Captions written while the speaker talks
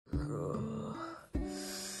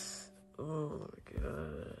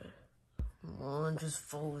on, just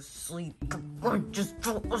fall asleep. Come on, just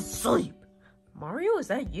fall asleep. Mario, is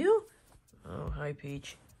that you? Oh, hi,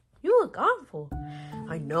 Peach. You look awful.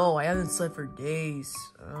 I know, I haven't slept for days.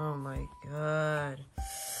 Oh my god.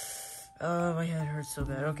 Oh, my head hurts so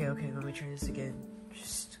bad. Okay, let me try this again.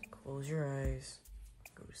 Just close your eyes.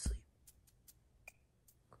 Go to sleep.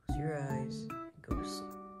 Close your eyes. Go to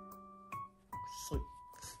sleep. Sleep.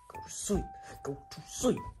 Go to sleep. Go to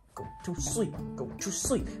sleep. Go to sleep. Go to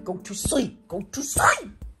sleep. Go to sleep. Go to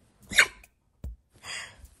sleep.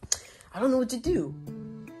 I don't know what to do.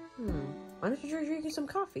 Why don't you try drinking some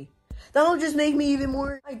coffee? That'll just make me even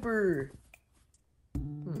more hyper.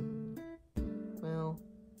 Well,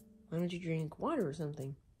 why don't you drink water or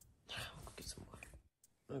something? I'll go get some water.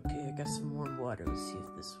 Okay, I got some warm water. Let's see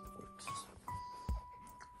if this works.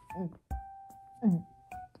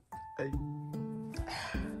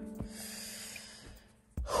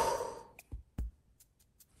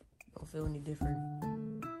 Don't feel any different.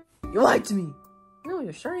 You lied to me! No,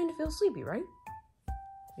 you're starting to feel sleepy, right? I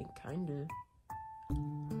mean, kinda.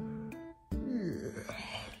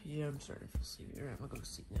 Yeah, I'm starting to feel sleepy. Alright, I'm gonna go to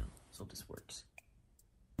sleep now. So this works.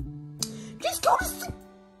 Just go to sleep!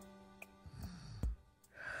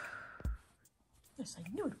 Yes, I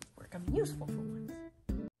knew it would work. I'm useful for once.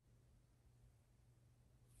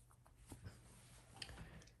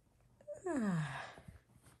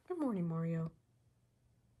 Good morning, Mario.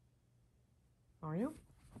 Mario?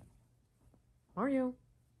 Mario?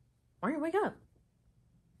 Mario, wake up!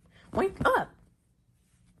 Wake up!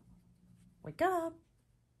 Wake up!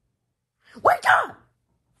 Wake up!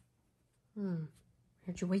 Why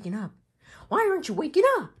aren't you waking up? Why aren't you waking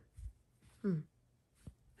up?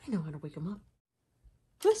 I know how to wake him up.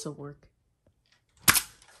 This'll work.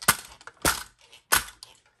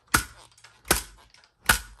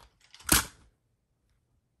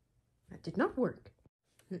 That did not work.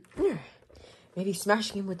 Maybe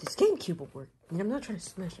smashing him with this GameCube will work. I mean, I'm not trying to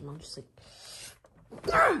smash him, I'm just like...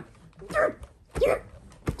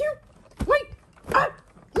 Wake up!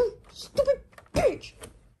 Stupid bitch!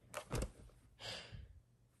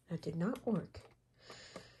 That did not work.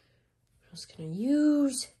 What else can I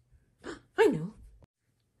use? I know.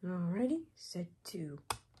 Alrighty, set to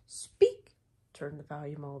speak. Turn the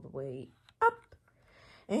volume all the way up.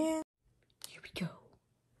 And here we go.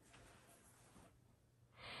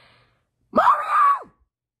 Mario!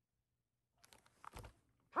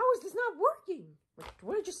 How is this not working? Like,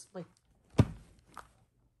 do I just, like...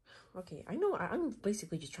 Okay, I know I'm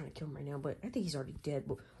basically just trying to kill him right now, but I think he's already dead.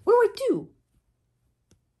 But what do I do?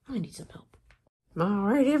 I need some help.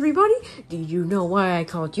 Alright, everybody. Do you know why I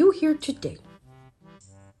called you here today?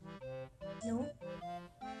 No.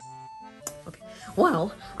 Okay.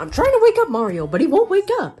 Well, I'm trying to wake up Mario, but he won't wake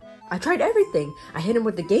up. I tried everything. I hit him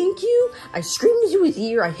with the GameCube. I screamed into his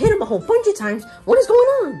ear. I hit him a whole bunch of times. What is going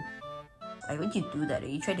on? Why would you do that? Are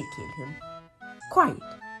you trying to kill him? Quiet.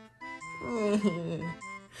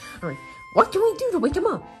 Alright, what can we do to wake him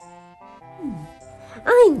up?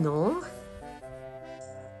 I know.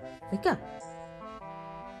 Wake up.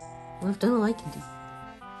 Well, I've done all I can do.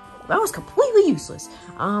 That was completely useless.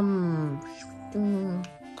 What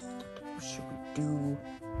should we do?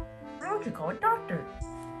 Why don't you call a doctor?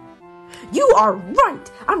 You are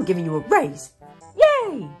right! I'm giving you a raise!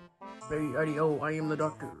 Yay! Hey, Eddie, I am the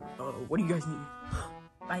doctor. What do you guys need?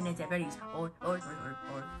 Five Nights at Freddy's.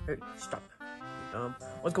 Hey, stop.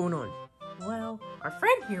 What's going on? Well, our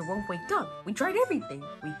friend here won't wake up. We tried everything.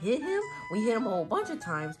 We hit him a whole bunch of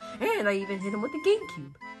times, and I even hit him with the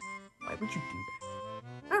GameCube. Why would you do that?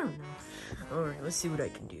 I don't know. Alright, let's see what I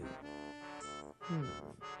can do.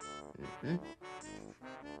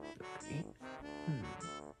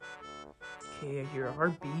 Okay, I hear a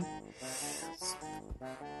heartbeat.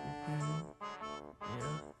 Yeah,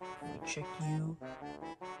 let me check you.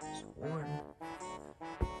 It's warm.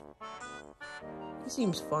 It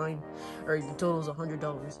seems fine. Alright, the total is $100.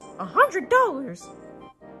 $100?!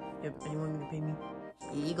 Yep, anyone gonna pay me?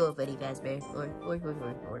 Here you go, Freddy Fazbear. Or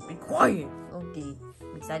be quiet. Okay,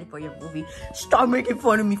 I'm excited for your movie. Stop making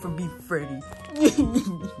fun of me for being Freddy.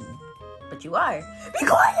 But you are. Be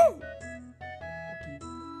quiet!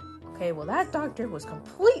 Okay, well that doctor was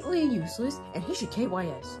completely useless, and he should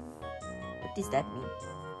KYS. What does that mean?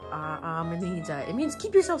 It means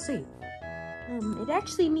keep yourself safe. It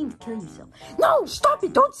actually means kill yourself. No, stop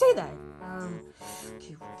it! Don't say that!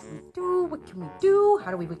 Okay, what can we do? What can we do?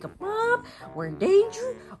 How do we wake up Mom? We're in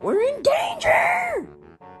danger! We're in danger!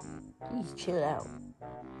 Please chill out.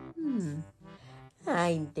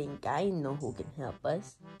 I think I know who can help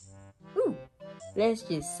us. Ooh, let's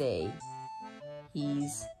just say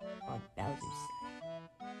he's on Bowser's side.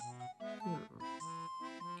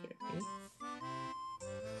 Okay.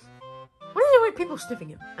 like people sniffing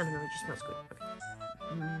him. I don't know, it just smells good.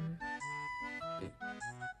 Okay.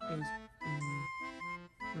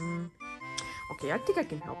 Okay, I think I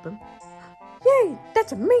can help him. Yay,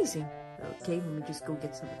 that's amazing. Okay, let me just go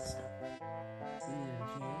get some of the stuff.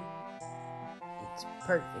 Okay. It's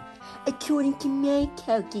perfect. According to my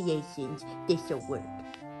calculations, this will work.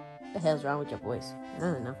 What the hell's wrong with your voice? I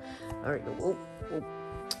don't know. Alright, whoa.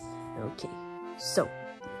 Okay, so,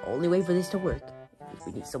 the only way for this to work is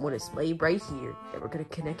we need someone to slave right here. Then we're going to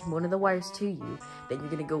connect one of the wires to you. Then you're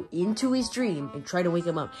going to go into his dream and try to wake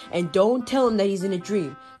him up. And don't tell him that he's in a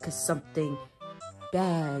dream, because something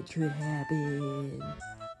bad could happen.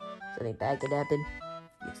 Something bad could happen?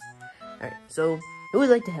 Yes. Alright, so, who would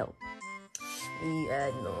like to help?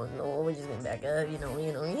 No, we're just gonna back up, yeah,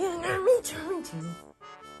 me too.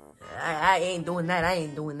 I ain't doing that,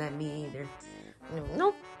 me either.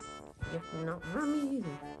 Nope. Not me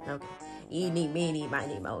either. Okay. Eeny, meeny,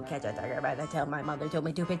 miny, mo, catch a tiger by the tail. My mother told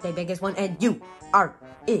me to pick the biggest one, and you are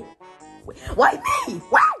it. Why me?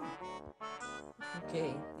 Wow!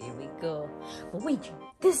 Okay, here we go. Luigi,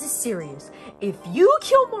 this is serious. If you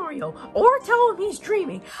kill Mario or tell him he's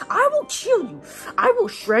dreaming, I will kill you. I will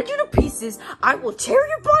shred you to pieces. I will tear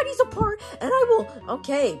your bodies apart, and I will...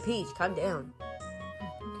 Okay, Peach, calm down.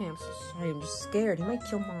 Okay, I'm so sorry. I'm just scared. He might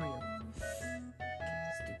kill Mario. Okay,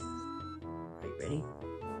 let's do this. Are you ready?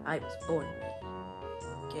 I was born ready.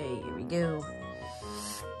 Okay, here we go.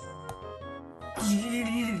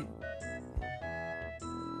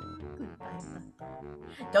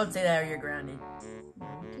 Don't say that or you're grounded.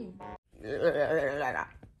 Okay. Did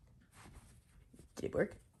it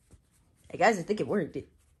work? Hey guys, I think it worked.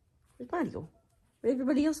 Where's Mario? Where'd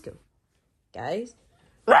everybody else go? Guys?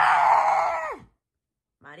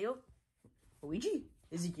 Mario? Luigi?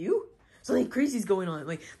 Is it you? Something crazy's going on.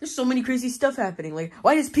 Like, there's so many crazy stuff happening. Like,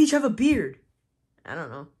 why does Peach have a beard? I don't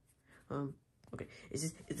know. Okay.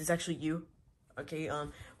 Is this actually you? Okay,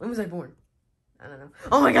 when was I born? I don't know.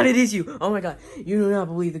 Oh my god, it is you! Oh my god. You do not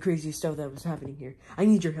believe the crazy stuff that was happening here. I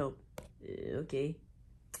need your help. Okay.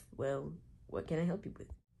 Well, what can I help you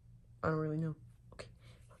with? I don't really know. Okay.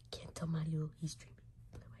 Can't tell Mario he's dreaming.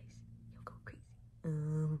 Otherwise, he'll go crazy.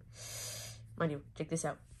 Mario, check this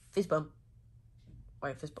out. Fist bump.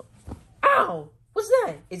 Why fist bump? Ow! What's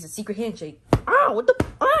that? It's a secret handshake. Ow! What the?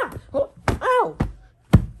 Ah! Oh, ow!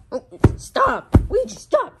 Oh, stop! Luigi,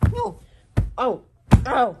 stop! No! Oh!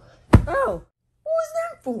 Ow! Ow! What was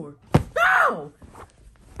that for? Ow!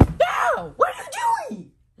 Ow! What are you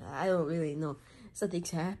doing? I don't really know.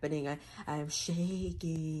 Something's happening. I'm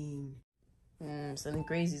shaking. Something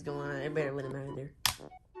crazy's going on. I better let him out of there.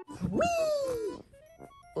 Whee!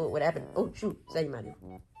 Oh, what happened? Oh, shoot. Is that you, Mario?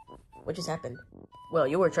 What just happened? Well,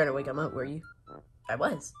 you were trying to wake him up, were you? I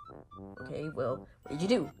was. Okay, well, what did you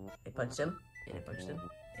do? I punched him, and I punched him,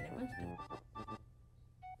 and I punched him.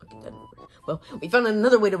 Okay, that didn't work. Well, we found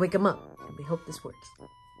another way to wake him up, and we hope this works.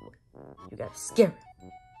 You gotta scare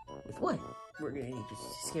him. With what? We're gonna need you to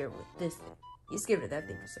scare him with this thing. He's scared of that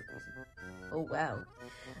thing for some reason. Oh, wow.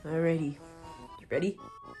 Alrighty. You ready?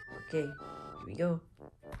 Okay, here we go.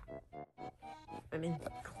 I'm in.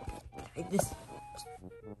 Like this.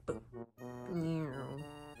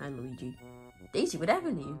 Hi, Luigi. Daisy, what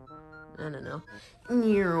happened to you? I don't know.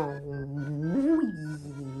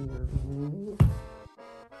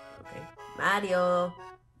 Okay. Mario!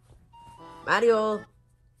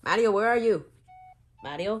 Mario, where are you?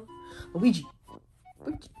 Mario? Luigi!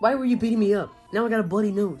 Why were you beating me up? Now I got a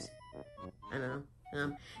bloody nose. I don't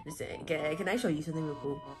know. Listen, can I show you something real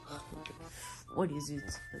cool? What is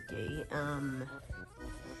it? Okay,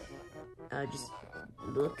 just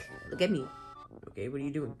look at me. Okay, what are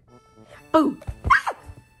you doing? Boom!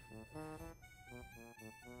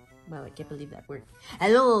 Wow, I can't believe that worked.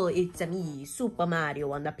 Hello, it's me, Super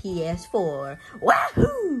Mario on the PS4.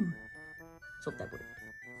 Wahoo! Let's hope that worked.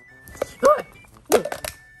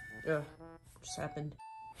 What just happened?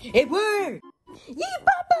 It worked! Yeah,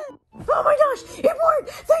 Papa! Oh my gosh, it worked!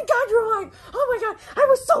 Thank God you're alive! Oh my god, I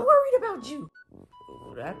was so worried about you!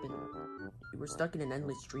 What happened? You were stuck in an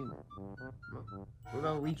endless dream. What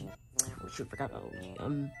about Luigi? Oh shoot, forgot about Luigi.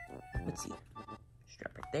 Let's see.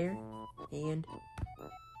 Strap right there. And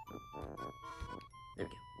there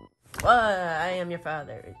we go. I am your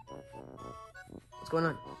father. What's going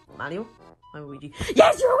on? Mario? Hi, Luigi.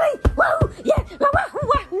 Yes, you're awake! Woo! Yeah! Wahoo!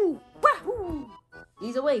 Wahoo! Wahoo!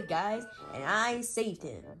 He's awake, guys, and I saved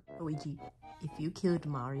him. Luigi, if you killed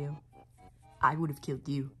Mario, I would have killed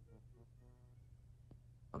you.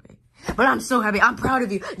 Okay. But I'm so happy. I'm proud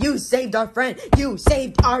of you. You saved our friend. You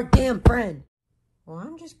saved our damn friend. Well,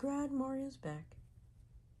 I'm just glad Mario's back.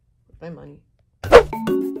 With my money.